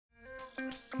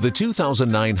The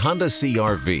 2009 Honda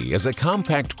CR-V is a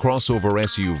compact crossover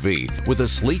SUV with a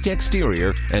sleek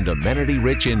exterior and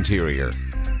amenity-rich interior.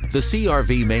 The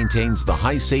CR-V maintains the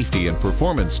high safety and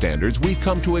performance standards we've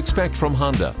come to expect from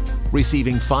Honda,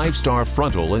 receiving 5-star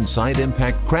frontal and side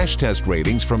impact crash test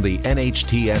ratings from the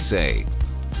NHTSA.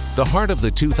 The heart of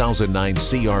the 2009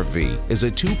 CR-V is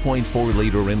a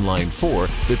 2.4-liter inline-4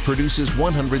 that produces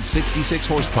 166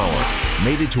 horsepower,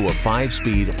 mated to a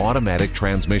 5-speed automatic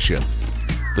transmission.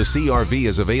 The CR-V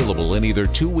is available in either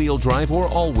two-wheel drive or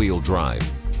all-wheel drive.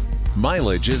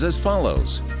 Mileage is as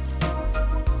follows.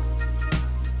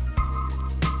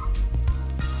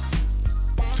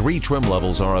 Three trim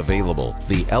levels are available: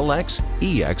 the LX,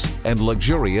 EX, and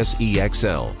luxurious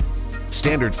EXL.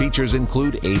 Standard features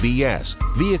include ABS,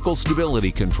 vehicle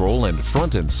stability control, and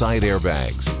front and side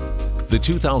airbags. The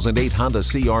 2008 Honda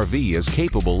CR-V is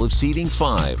capable of seating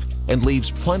 5 and leaves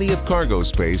plenty of cargo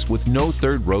space with no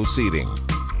third-row seating.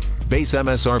 Base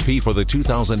MSRP for the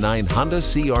 2009 Honda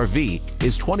CR-V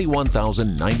is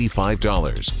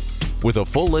 $21,095. With a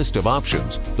full list of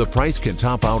options, the price can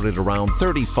top out at around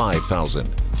 $35,000.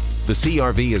 The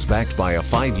CR-V is backed by a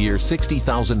 5-year,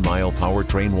 60,000-mile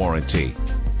powertrain warranty.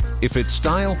 If it's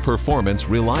style, performance,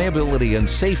 reliability, and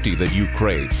safety that you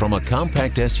crave from a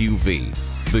compact SUV,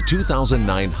 the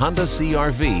 2009 Honda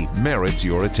CR-V merits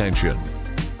your attention.